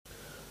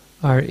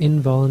Are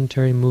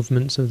involuntary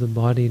movements of the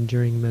body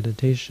during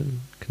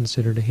meditation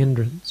considered a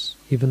hindrance,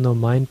 even though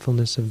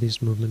mindfulness of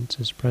these movements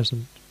is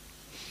present?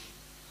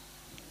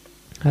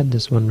 I had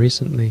this one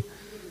recently.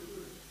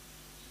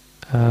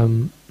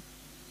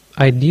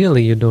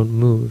 Ideally, you don't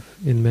move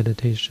in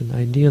meditation.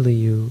 Ideally,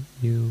 you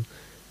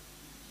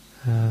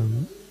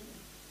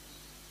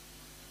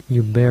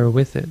bear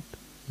with it.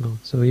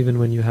 So even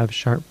when you have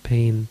sharp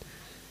pain,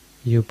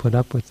 you put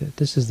up with it.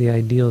 This is the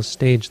ideal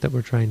stage that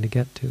we're trying to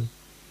get to.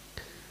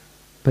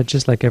 But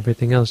just like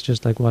everything else,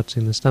 just like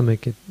watching the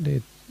stomach,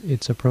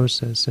 it's a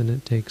process, and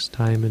it takes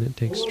time and it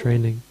takes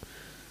training.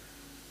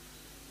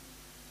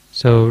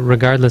 So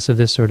regardless of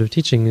this sort of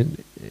teaching,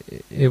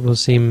 it will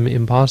seem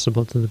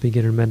impossible to the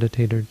beginner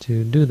meditator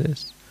to do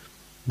this.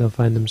 They'll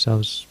find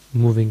themselves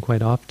moving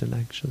quite often,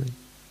 actually.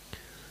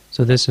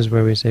 So this is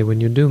where we say,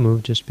 when you do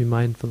move, just be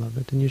mindful of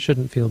it. And you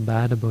shouldn't feel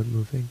bad about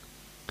moving.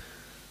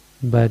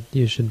 But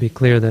you should be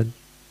clear that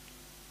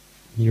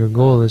your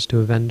goal is to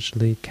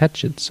eventually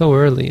catch it so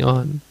early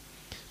on.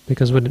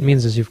 Because what it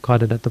means is you've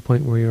caught it at the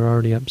point where you're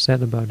already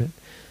upset about it.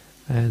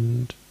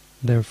 And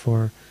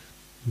therefore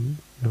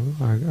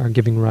are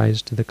giving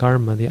rise to the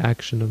karma, the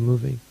action of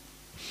moving.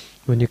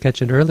 When you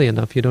catch it early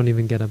enough, you don't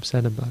even get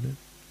upset about it.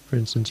 For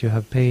instance, you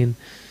have pain,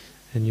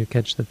 and you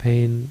catch the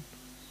pain,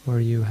 or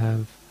you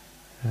have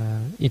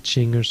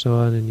itching or so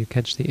on, and you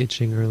catch the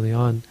itching early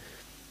on,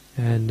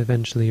 and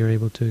eventually you're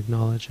able to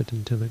acknowledge it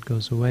until it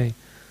goes away,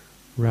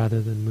 rather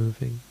than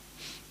moving.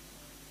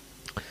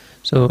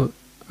 So,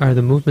 are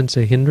the movements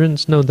a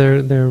hindrance? No, they're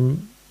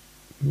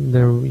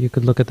you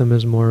could look at them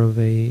as more of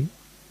a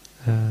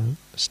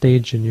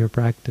stage in your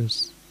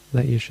practice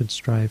that you should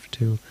strive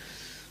to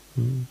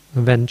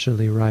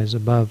eventually rise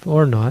above,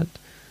 or not,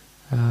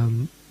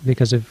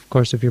 because of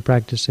course if you're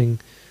practicing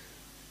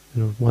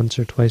once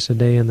or twice a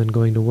day and then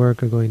going to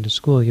work or going to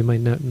school, you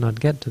might not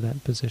get to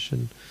that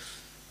position,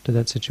 to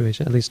that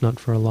situation, at least not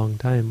for a long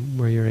time,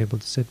 where you're able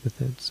to sit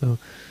with it. So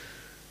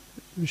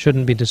you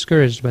shouldn't be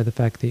discouraged by the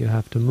fact that you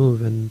have to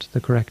move, and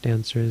the correct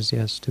answer is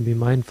yes, to be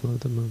mindful of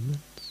the movements.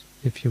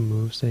 If you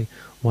move, say,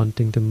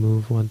 wanting to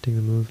move,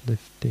 lifting,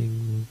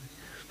 moving,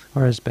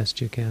 or as best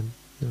you can,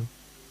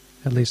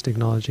 at least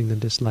acknowledging the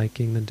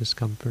disliking, the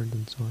discomfort,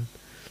 and so on.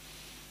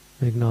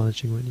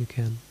 Acknowledging what you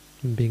can,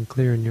 and being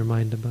clear in your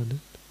mind about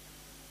it.